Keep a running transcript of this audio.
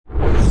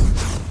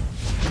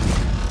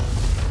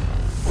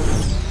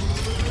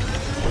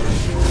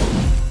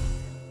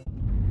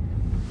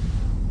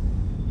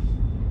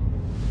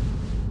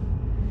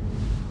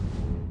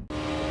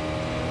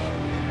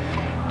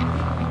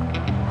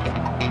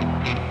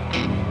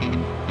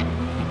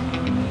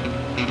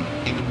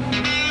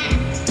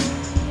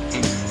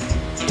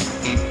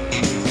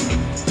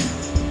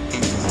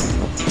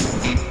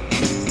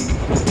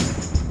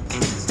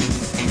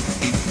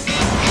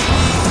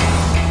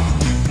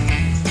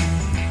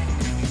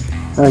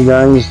Hi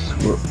guys,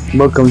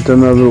 welcome to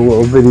another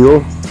little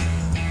video.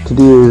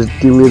 Today is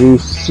daily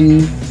race C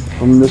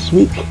from this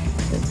week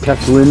at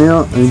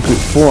Catalunya in Group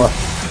 4.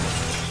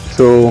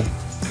 So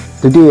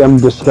today I'm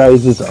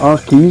disguised as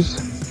Arkies,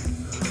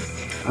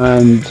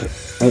 and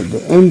at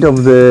the end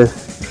of the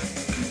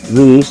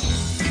race,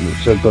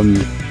 which I've done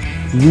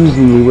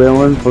reasonably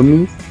well in for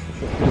me,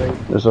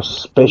 there's a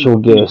special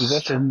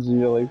guest,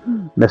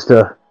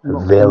 Mr.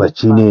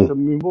 Vellicini.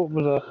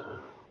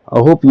 I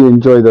hope you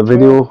enjoy the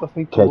video.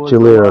 Catch you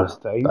later.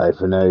 Bye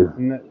for now.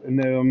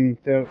 And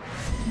they're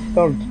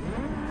third.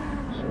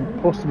 It's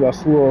supposed to be a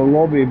slower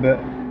lobby, but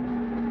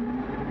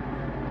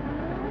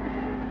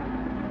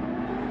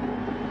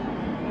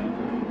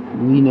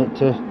lean it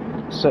to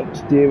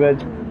 6, David.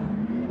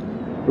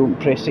 Don't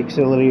press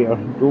accelerator.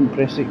 Don't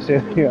press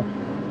accelerator.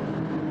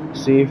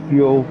 Save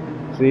fuel.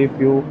 Save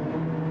fuel.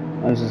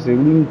 As I say,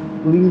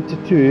 lean to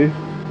 2.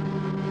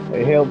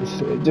 It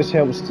helps. It just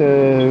helps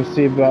to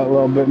save that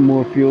little bit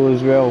more fuel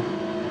as well.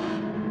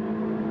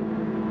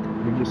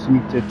 We just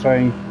need to try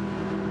and.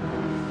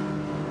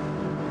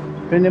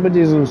 If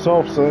anybody's on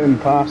softs, let him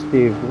pass,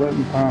 Dave. Let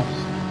him pass.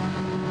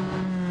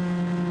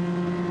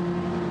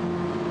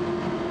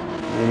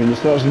 And when it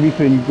starts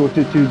reaping, go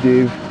to 2,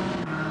 Dave.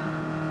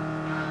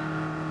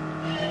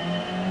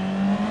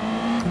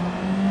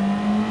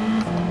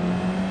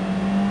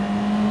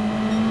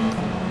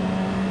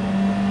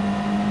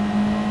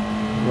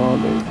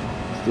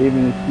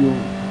 Saving the fuel.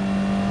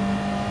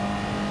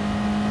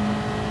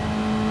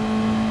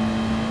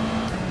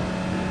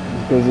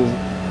 Because there's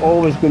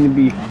always going to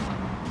be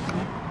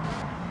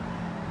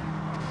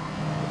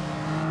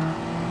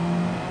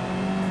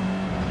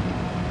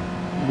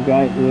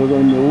there are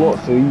going to be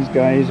lots of these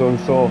guys on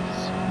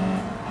softs,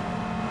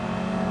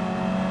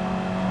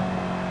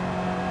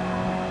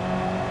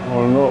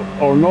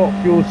 or not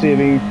fuel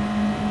saving,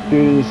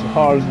 doing this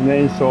hards and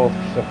then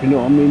softs, if you know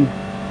what I mean.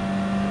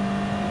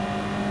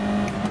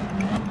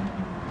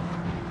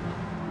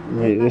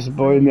 Right, this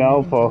boy in the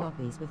Alpha.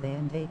 With A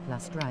and A+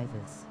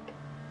 drivers.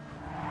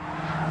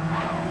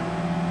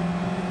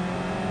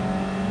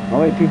 I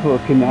like people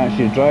that can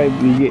actually drive.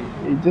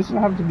 It doesn't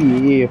have to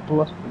be A+.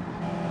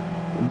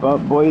 But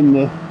boy in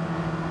the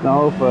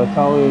Alpha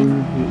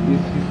Italian,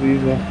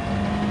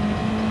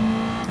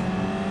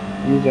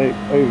 he's out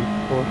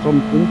for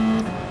something.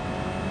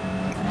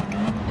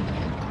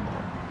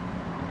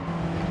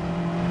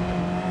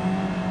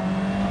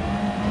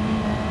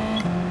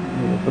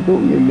 If I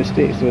don't make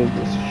mistakes,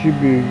 this should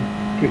be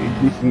pretty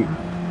decent.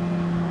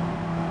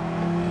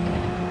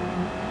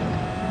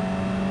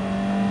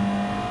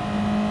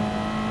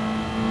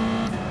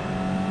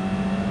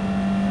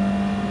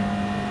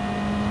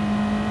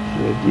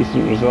 A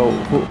decent result,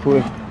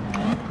 hopefully.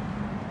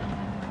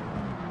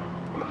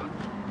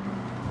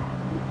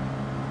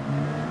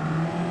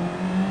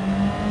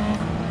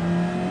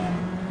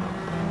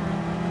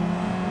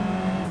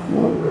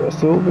 Oh,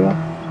 Sylvia.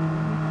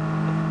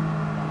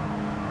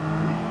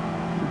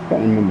 I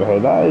can't remember how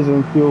that is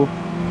on fuel.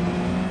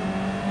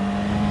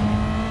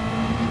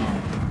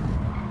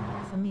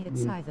 For me,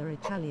 it's either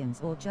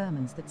Italians or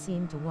Germans that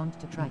seem to want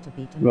to try to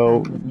beat and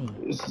back with me.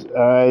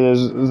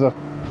 There's a.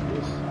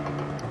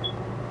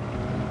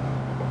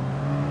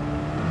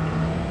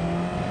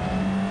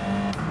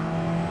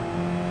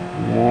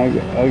 Yeah,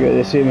 I get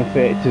the same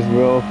effect as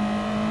well.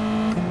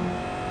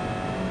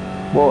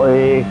 What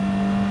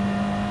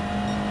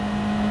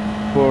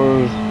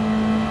for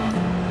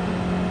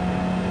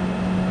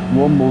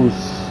Wombles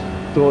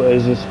thought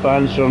as a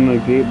Spanish are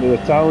not great, but the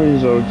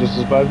Italians are just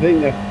as bad. I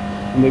think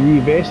the wee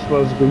vest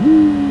was going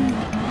woo.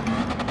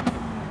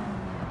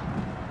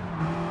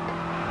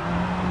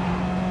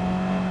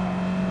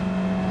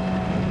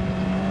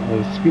 I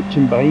was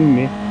screeching behind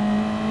me.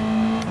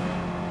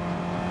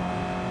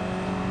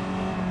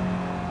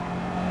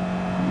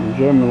 The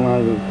German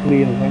lad was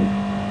clear, I think.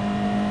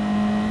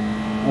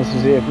 As I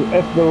say,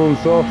 if they're on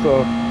soft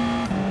or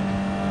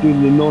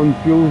doing the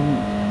non-fuel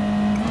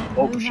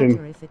option. No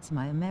matter if it's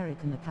my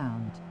American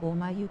account or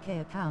my UK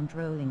account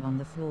rolling on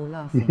the floor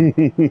laughing.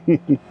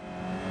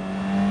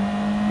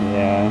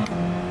 Yeah.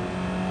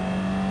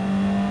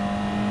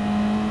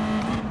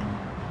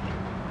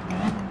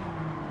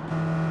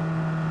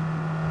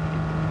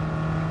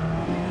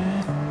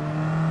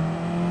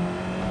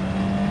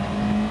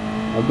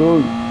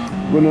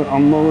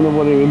 I'm not gonna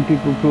worry when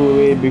people pull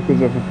away,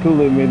 because if I pull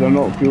away they're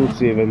not fuel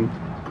saving.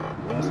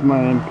 That's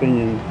my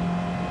opinion.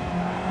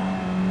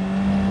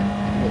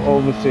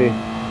 Obviously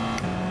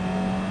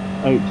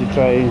out to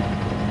try and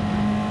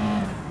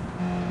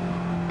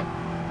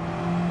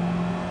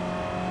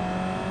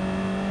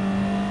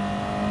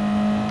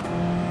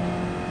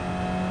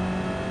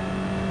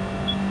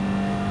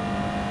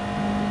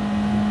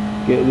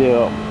get there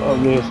up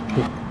there.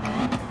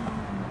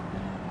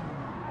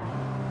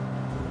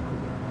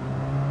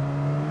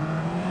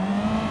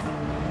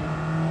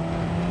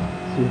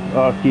 See if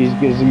Arkies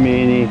gives me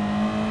any.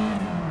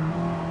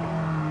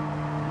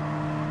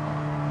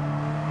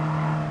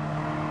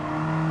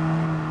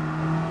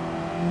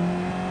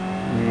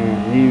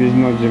 He was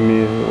nudging me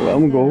a little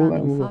them If go, they're let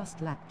running them go.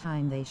 fast lap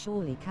time, they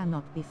surely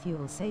cannot be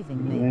fuel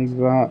saving, mate.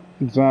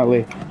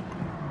 Exactly.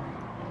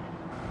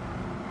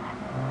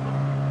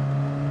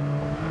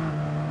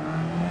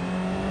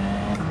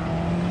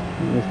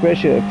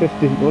 Especially at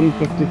 51,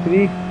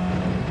 53,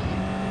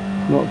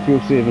 not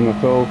fuel saving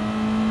at all.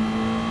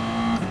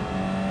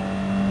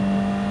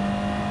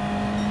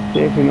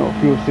 Definitely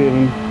not fuel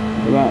saving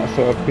at that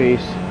sort of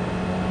pace.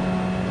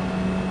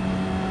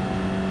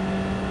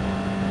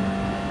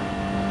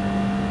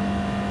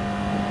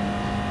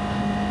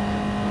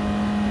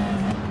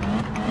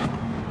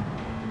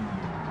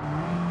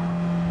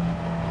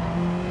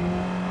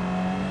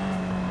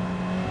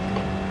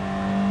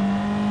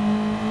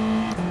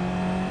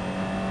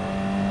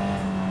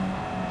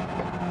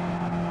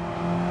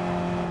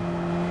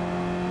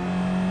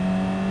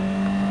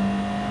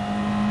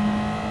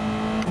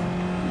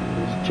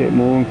 Check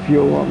my own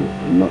fuel,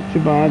 not too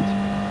bad.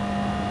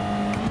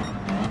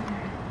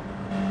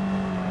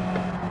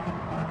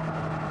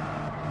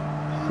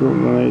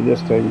 Don't run out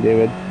this time,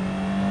 David.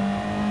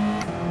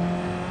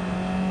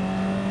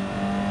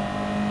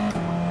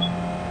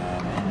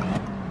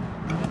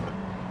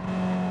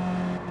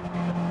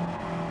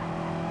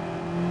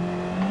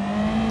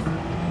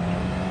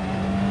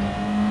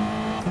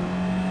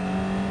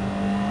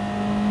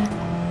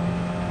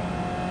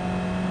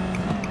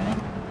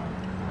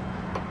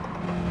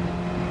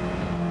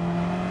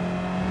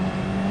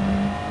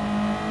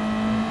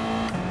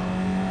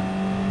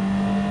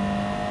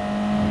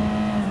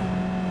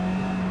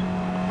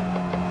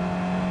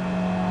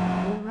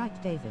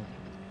 David.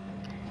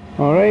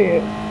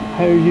 Alright,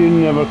 how you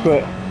never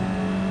quit?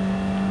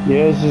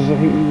 Yeah, this is I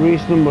think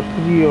race number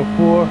 3 or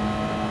 4.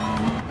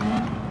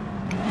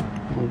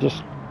 I'll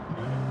just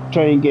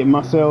try and get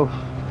myself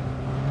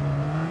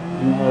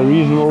in a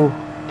reasonable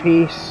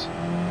pace.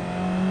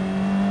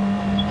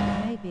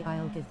 Maybe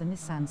I'll give the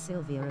Nissan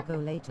Silvia a go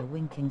later,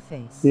 winking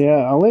face.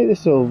 Yeah, I like the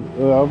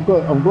Silvia. I've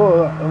got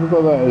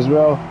that as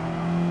well.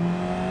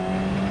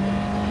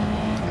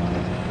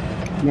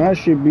 That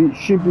should be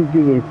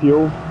good in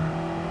fuel.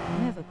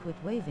 Never quit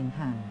waving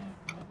hand.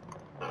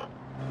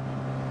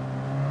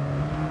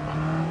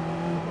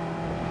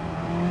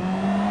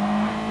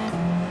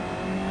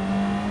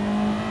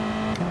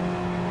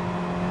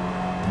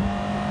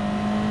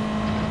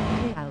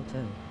 Hey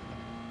Alto.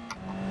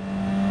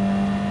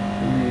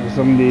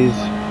 Somebody's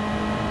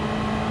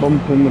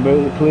bumping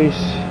about the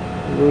place.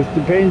 It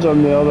depends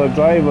on the other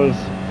drivers.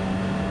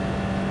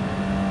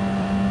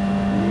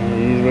 Yeah,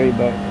 he's right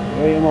back,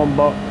 right in my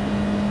butt.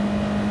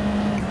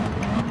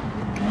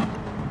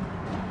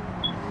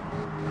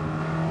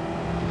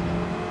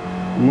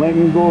 I'm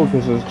letting him go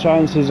because there's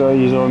chances that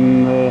he's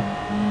on the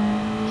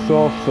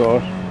soft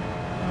or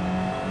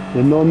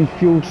the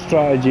non-fueled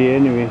strategy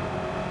anyway.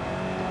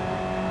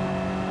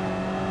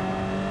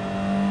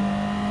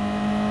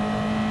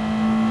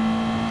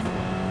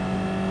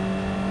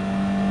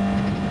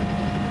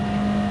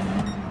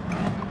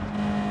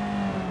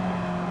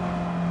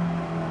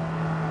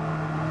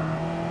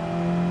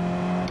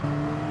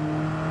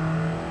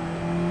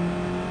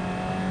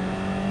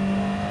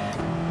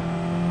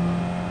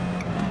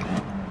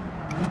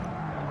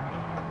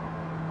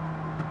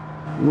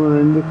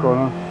 We're in the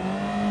corner.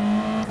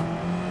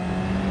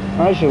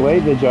 I actually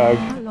like the Jag.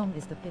 How long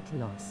is the pit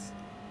loss?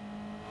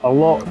 A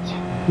lot.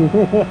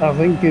 I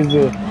think is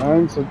the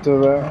answer to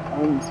that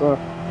answer.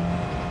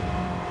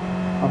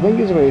 I think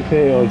it's about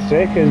 30 odd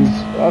seconds.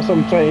 That's what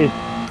I'm trying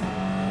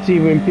to see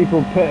when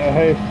people pit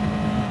how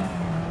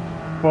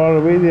far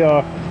away they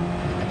are.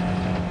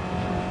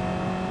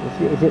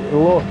 It's a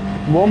lot.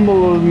 One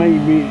below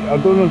might be, I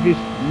don't know if you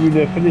would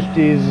have finished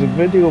his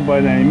video by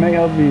now. He might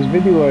have his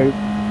video out.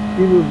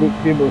 He will be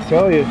able to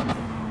tell you.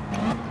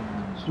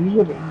 It's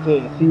usually about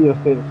 33 or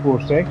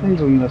 34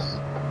 seconds on this.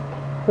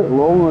 Quite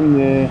long on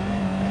the...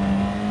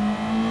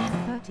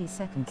 30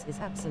 seconds is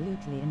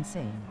absolutely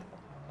insane.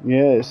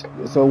 Yeah, it's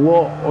a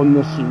lot on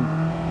this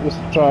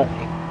track.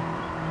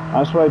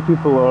 That's why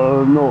people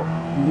are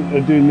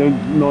doing it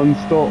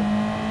non-stop.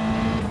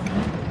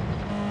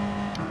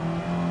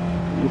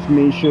 Just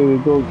make sure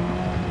they don't...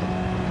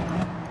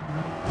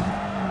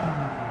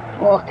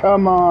 Oh,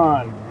 come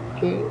on!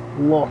 Get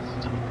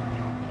lost.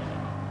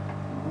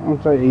 I'm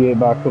trying to get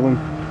back on.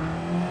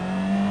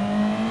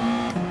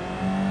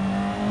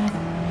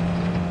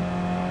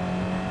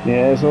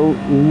 Yeah, it's a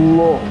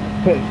lot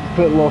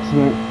pit loss in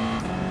it.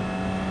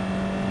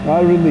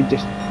 That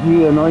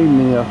really annoyed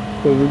me there,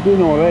 because they're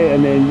doing alright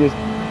and then just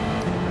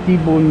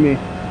T-bone me.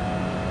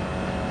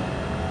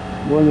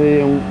 One of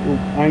the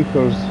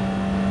anchors.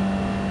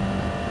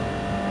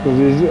 Because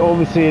he's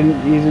obviously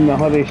he's in a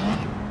hurry.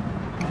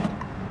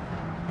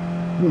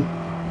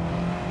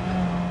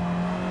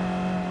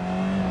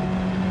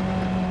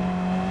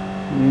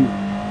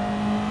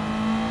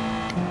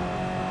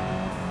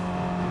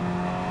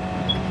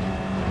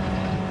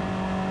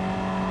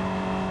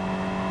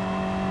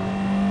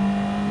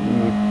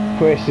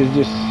 Quest is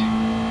just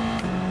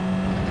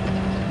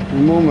the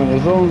moment,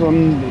 as long as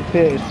I'm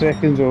 30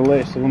 seconds or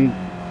less I'm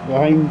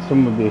behind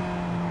somebody,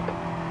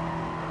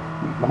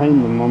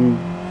 behind them, I'm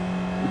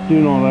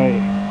doing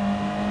alright.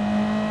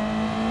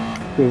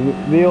 Because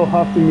they'll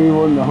have to move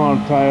on the hard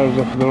tyres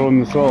if they're on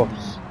the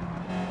softs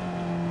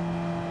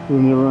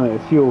when they run out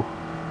of fuel.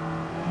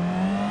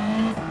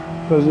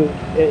 Because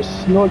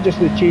it's not just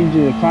the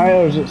changing the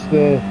tyres, it's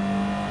the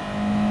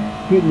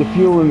putting the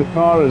fuel in the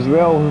car as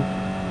well.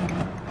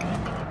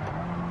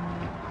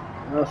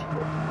 That's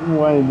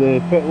why the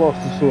pit loss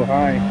is so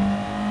high.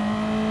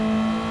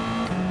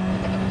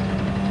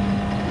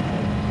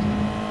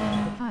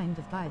 The kind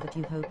of guy that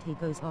you hope he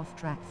goes off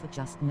track for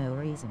just no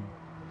reason.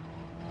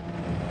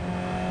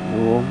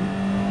 Well,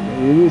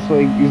 it looks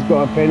like he's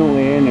got a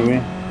penalty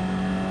anyway.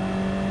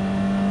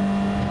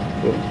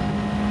 But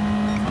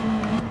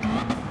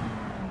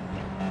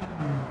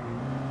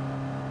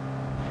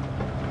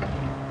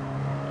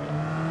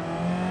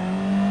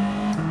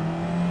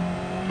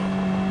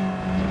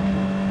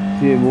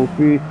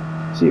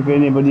see if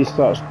anybody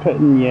starts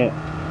pitting yet.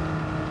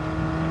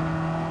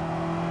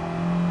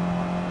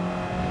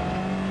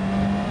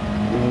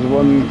 There's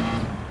one.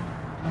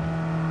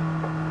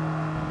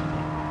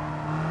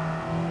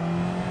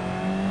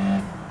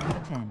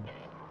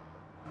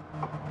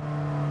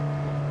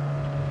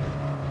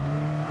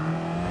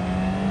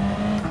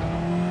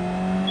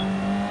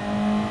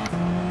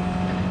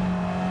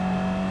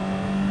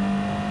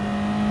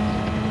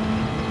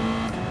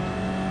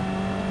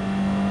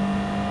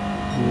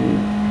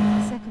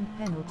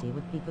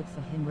 Would be good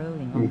for him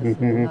rolling on the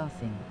floor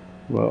laughing.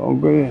 Well,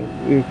 I'm going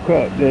to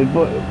quit. The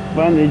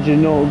advantage of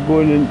not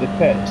going into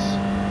pits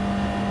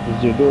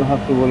is you don't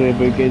have to worry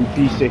about getting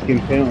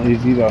 3-second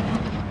penalties either.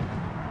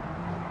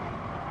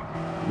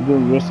 You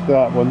don't risk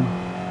that one.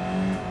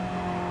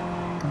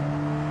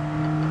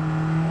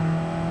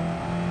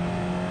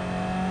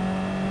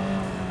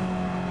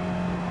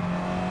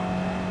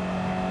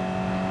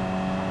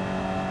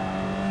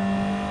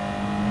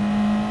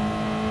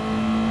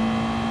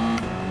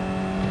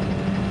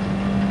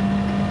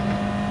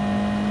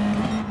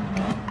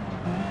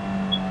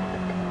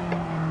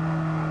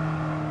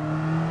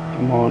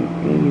 Come on,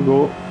 there you go.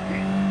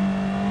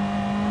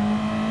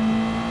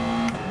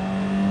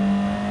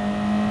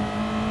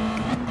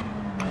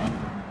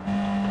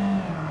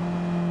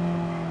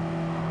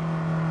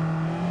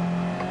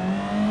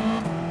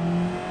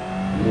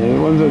 Yeah,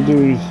 the ones that do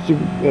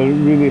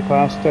really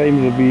fast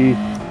times will be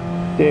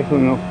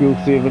definitely not fuel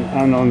saving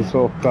and on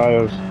soft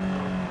tyres.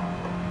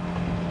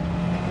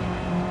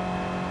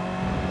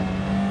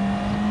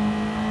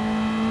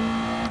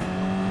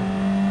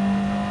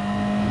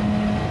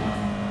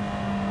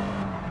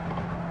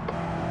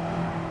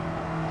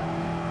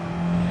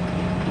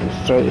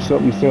 Try to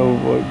stop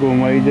himself like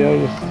going wide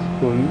there, just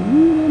going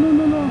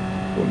no,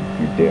 going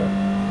through there.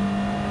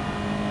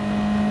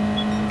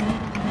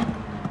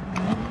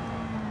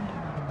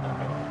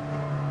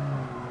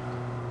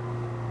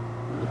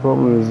 The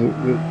problem is that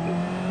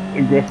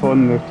the grip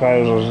on the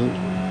tyres is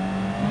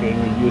getting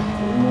reduced at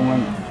the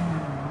moment.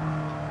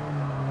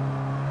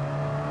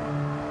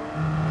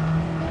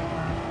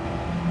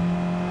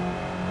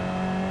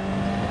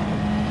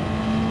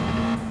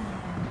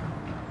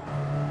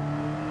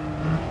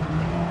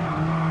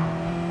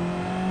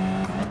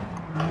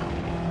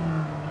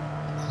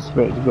 I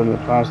suspect he's going to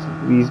pass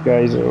these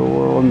guys that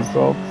are on the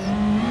softs.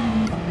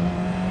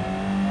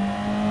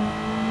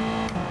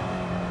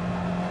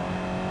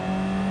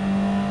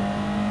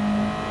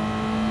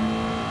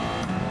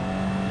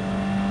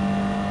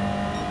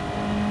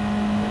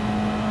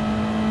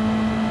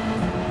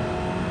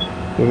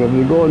 Because if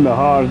they go on the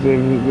hards, they're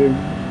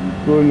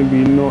going to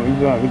be not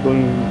exactly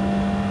going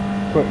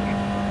quick.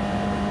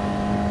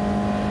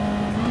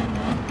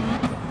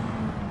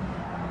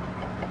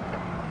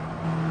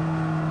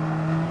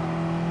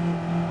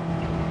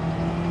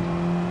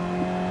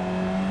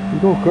 They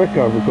go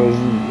quicker because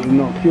they're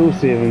not fuel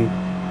saving.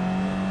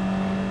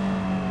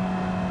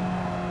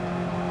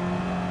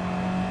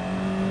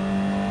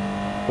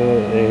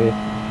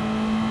 But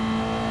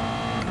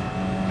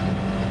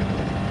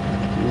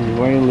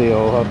Wiley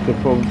will have to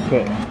probably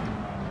pit.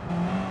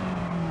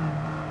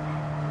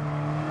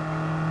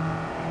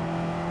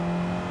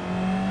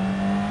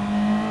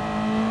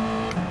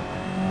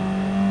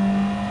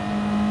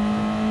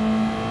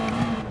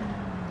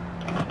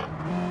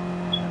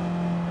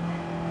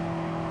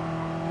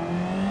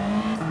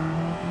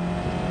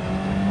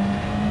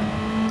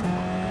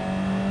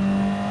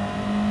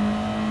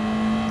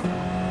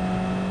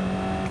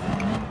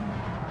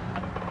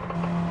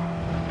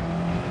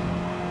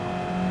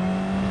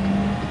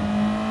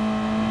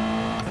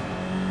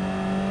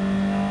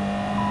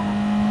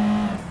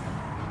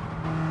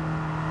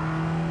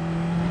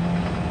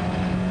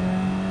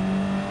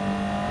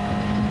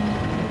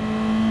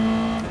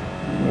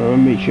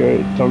 Make sure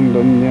it turned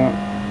in there.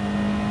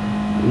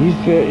 He's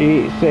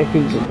 38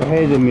 seconds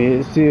ahead of me.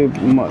 Let's see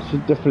how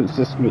much difference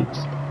this makes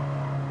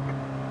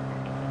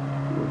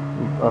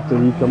after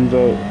he comes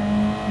out.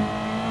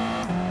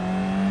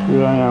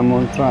 Here I am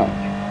on track.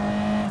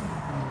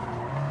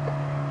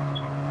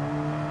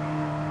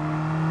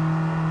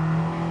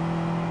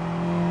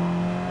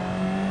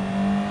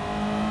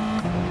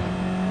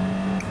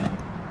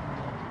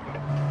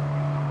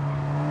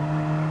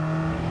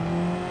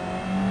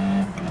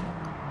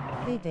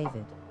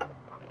 David.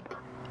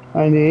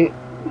 Hi Nate.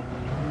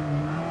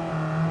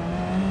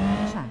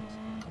 Chat.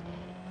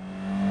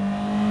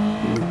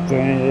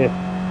 Trying to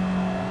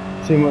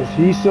see much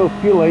he's still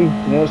feeling.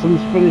 There's some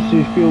finish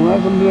he's feeling.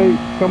 That's him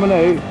out, coming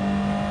out.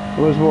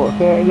 It was what,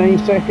 39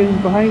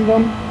 seconds behind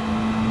him?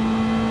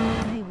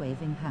 A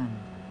waving hand.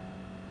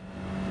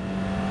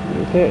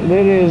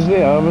 There he is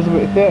there. I was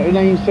about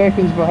 39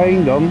 seconds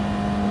behind him.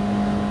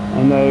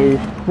 And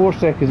now 4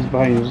 seconds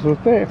behind him. So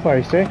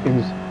 35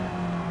 seconds.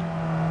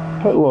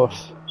 Pit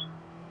loss.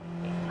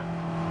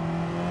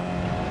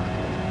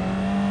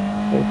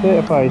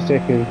 35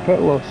 seconds pit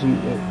loss.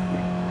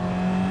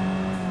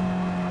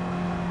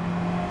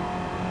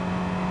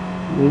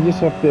 You just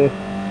have to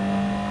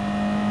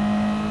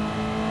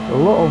a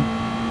lot of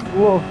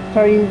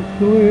time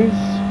to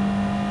lose.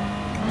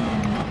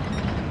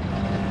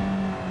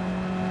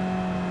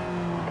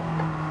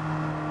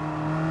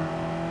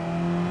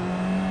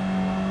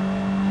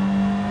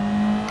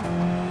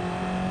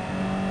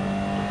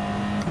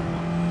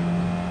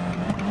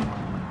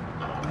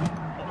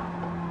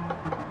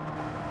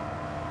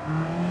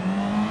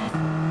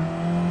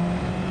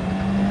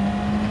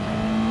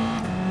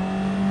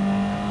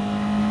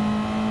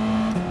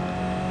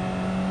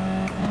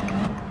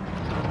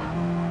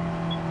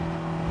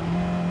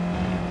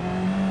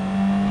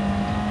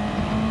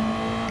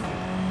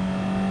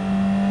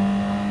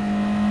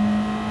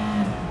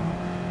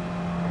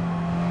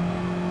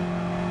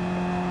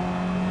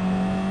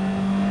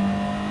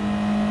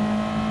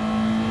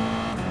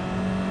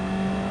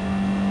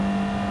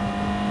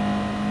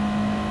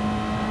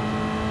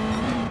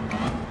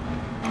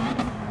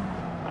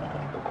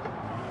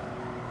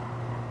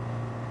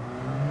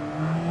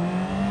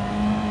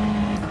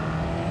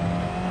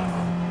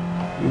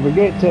 If I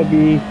get to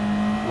be,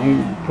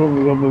 I'm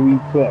probably have a wee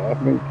quit. I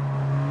think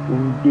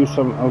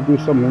I'll do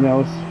something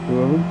else.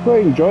 So I would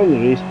quite enjoy the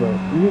race, but I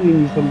really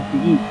need something to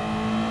eat.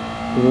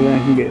 So then I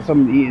can get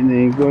something to eat and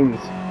then go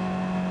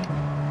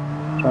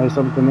and try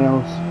something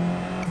else.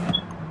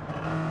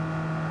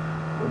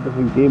 A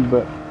different game,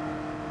 but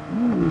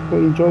I'm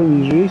quite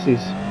enjoying these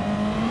races.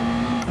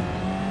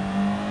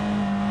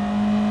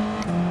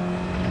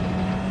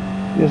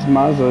 This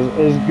Mazda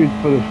is good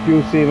for the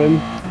fuel saving.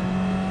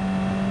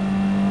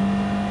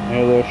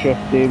 Earlier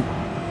shift Dave.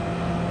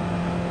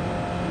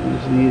 You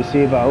just need to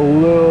save that a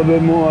little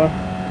bit more.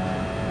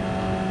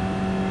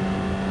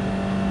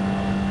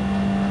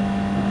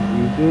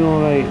 You're doing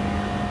alright.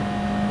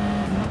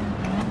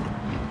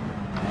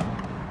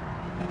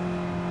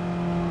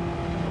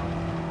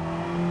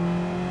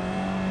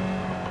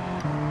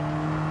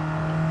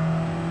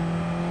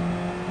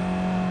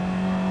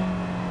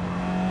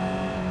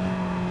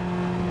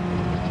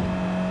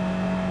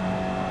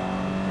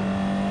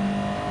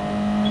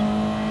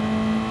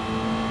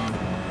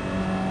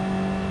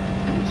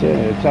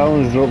 The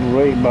talons drop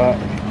right back.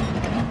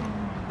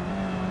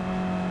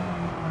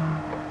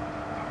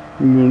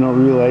 You may not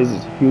realise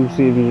it's a fuel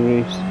saving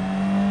race.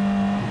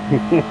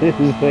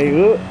 It's like,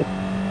 oh,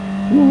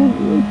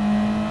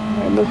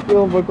 how much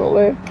fuel have I got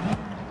left?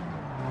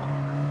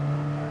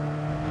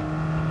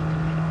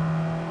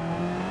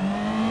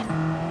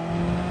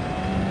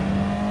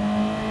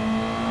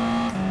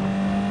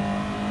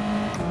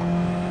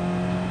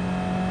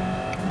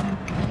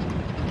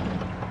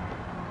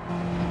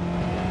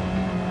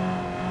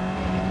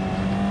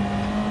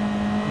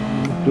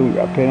 Don't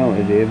get a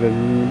penalty, David,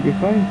 and you'll be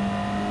fine.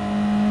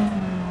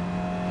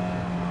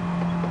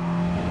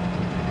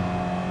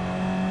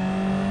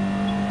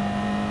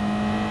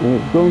 And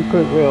it's going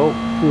quite well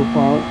so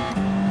far.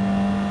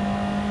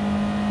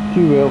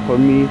 Too well for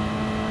me.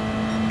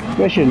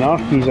 Especially in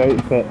Arky's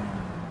outfit.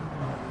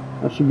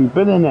 I should be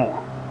binning it.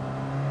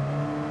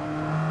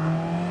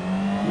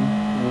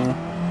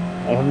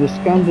 I have the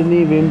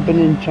Scandinavian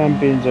binning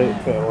champions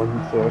outfit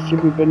on, so I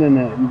should be binning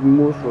it even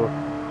more so.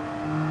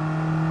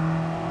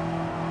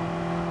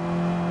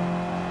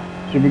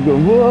 Should be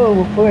going,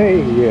 whoa, play!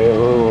 Yeah,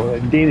 oh,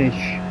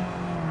 Danish.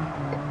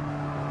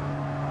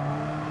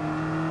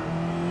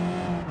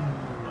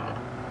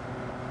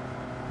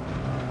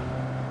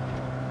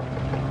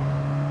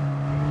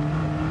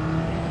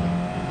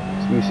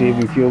 So we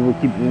saving fuel, we'll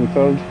keep it in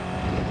third.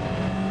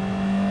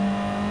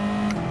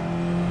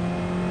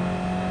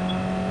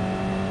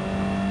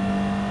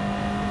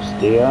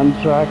 Stay on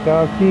track,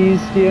 Arky,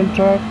 stay on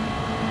track.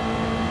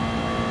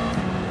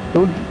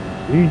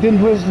 You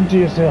didn't listen to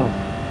yourself.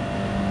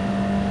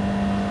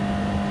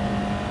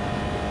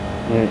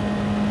 Right.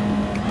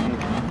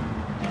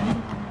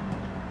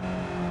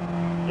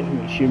 Just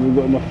make sure we've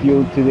got enough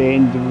fuel to the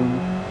end.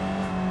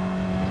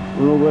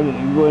 We're not going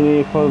to go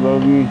any further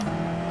than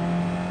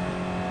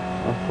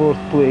a fourth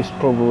place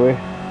probably.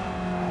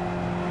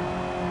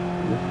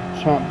 The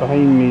chap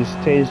behind me is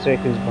 10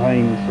 seconds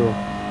behind, so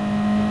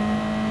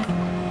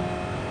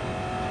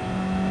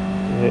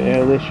the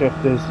early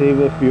shift is save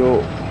the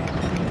fuel.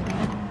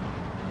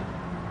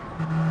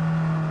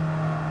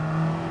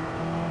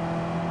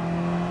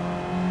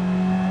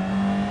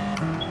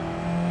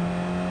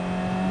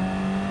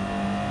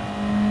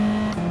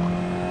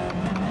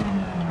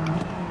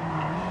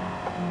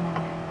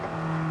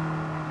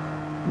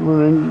 Well,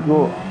 then you go.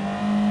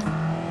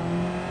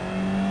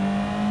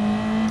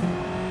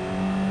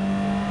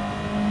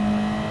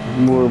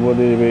 More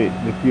worried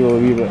about the fuel a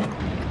wee bit.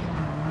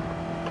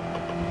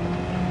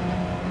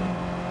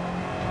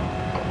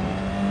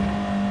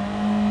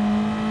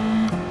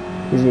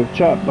 Because the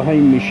chap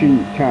behind me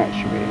shouldn't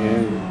catch me.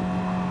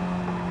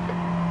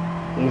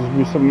 There's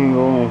be something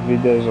wrong if he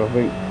does, I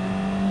think.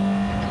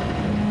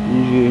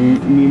 Usually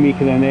me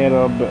making an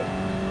error, but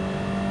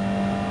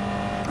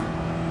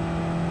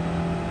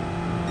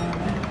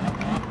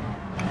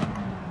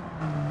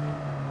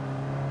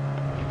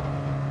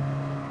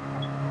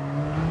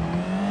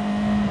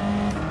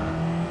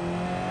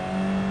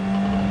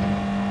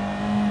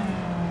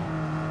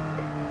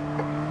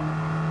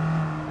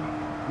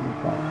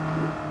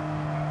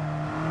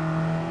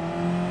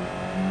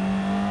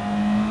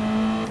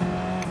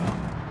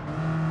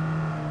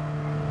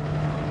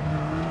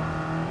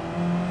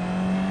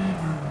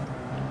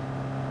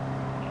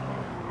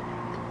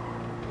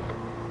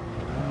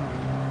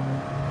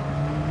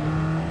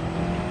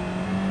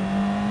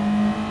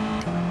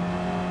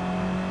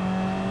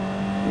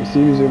it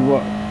seems that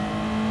what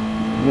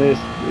this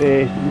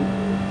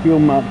fuel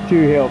map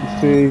 2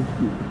 helps to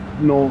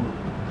know.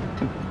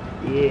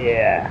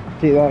 Yeah,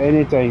 take that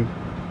anytime.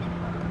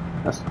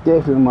 That's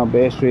definitely my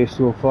best race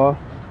so far.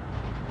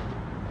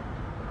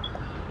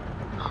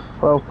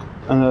 Well,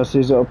 and I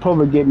says it'll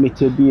probably get me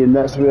to B, and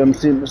that's where I'm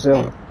saying to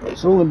myself,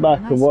 it's only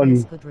back to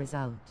one. Good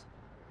result.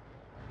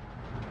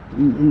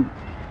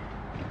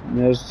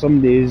 There's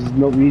some days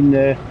not been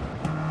the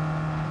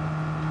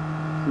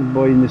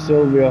boy in the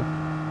Sylvia.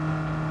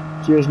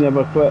 Cheers,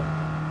 never quit.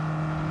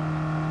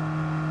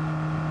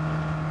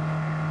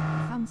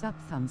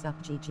 Thumbs up,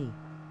 GG.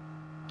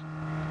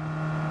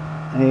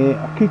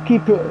 I could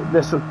keep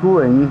this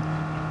going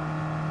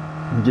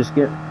and just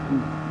grab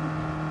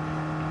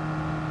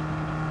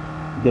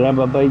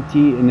a bite to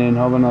eat and then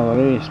have another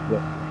race,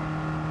 but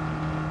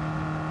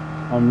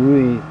I'm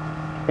really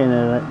kind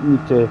of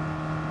need to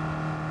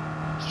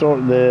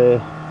sort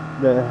the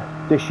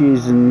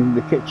dishes and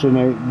the kitchen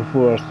out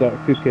before I start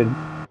cooking.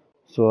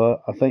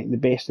 So I think the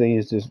best thing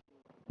is just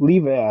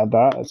leave it at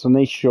that. It's a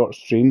nice short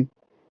stream.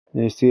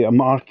 And I say a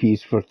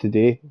marquees for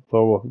today,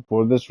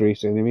 for this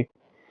race anyway.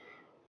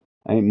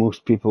 I think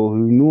most people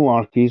who know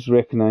marquees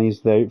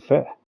recognise the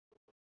outfit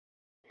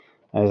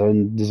as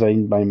in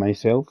designed by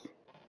myself.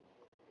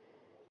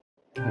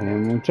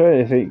 I'm trying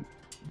to think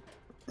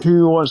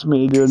who wants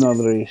me to do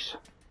another race.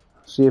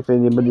 See if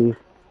anybody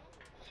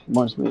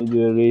wants me to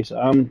do a race.